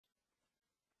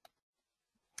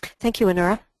Thank you,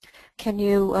 Anura. Can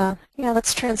you,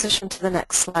 let's transition to the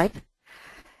next slide.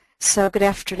 So good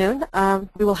afternoon.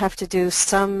 We will have to do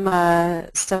some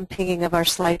pinging of our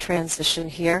slide transition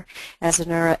here, as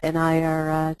Anura and I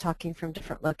are talking from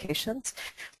different locations.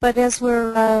 But as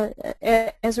we're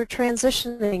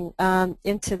transitioning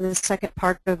into the second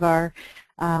part of our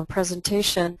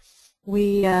presentation,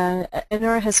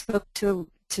 Anura has spoke to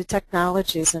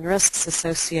technologies and risks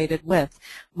associated with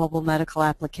mobile medical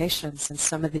applications and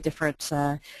some of the different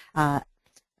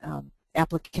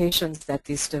applications that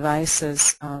these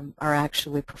devices are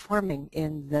actually performing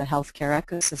in the healthcare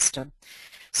ecosystem.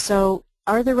 So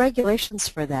are there regulations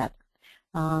for that?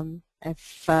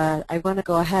 If I want to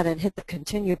go ahead and hit the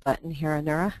continue button here,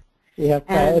 Anura. Yeah.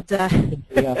 And,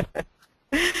 yeah.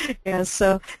 Yeah,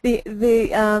 so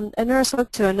Anura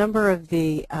spoke to a number of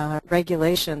the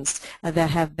regulations that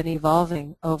have been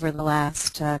evolving over the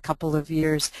last couple of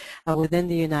years within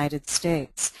the United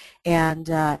States. And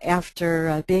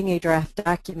after being a draft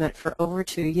document for over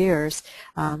 2 years,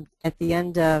 at the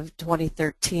end of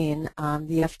 2013,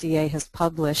 the FDA has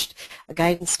published a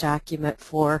guidance document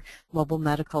for mobile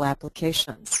medical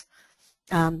applications.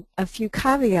 A few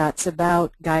caveats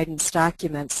about guidance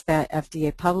documents that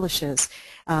FDA publishes.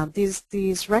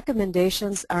 These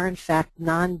recommendations are in fact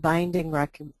non-binding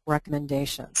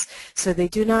recommendations. So they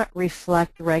do not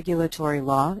reflect regulatory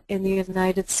law in the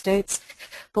United States,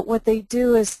 but what they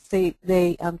do is they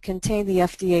contain the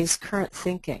FDA's current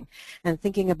thinking and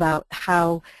thinking about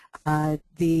how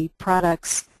the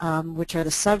products which are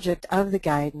the subject of the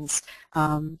guidance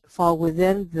fall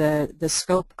within the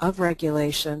scope of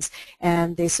regulations,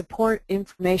 and they support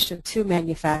information to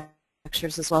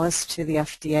manufacturers as well as to the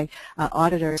FDA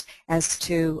auditors as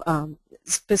to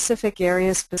specific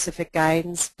areas, specific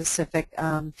guidance, specific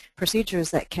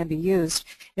procedures that can be used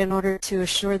in order to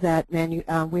assure that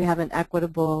we have an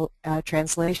equitable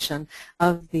translation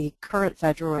of the current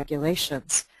federal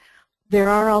regulations. There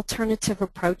are alternative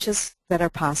approaches that are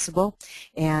possible,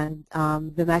 and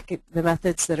the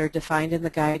methods that are defined in the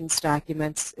guidance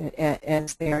documents,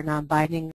 as they are non-binding,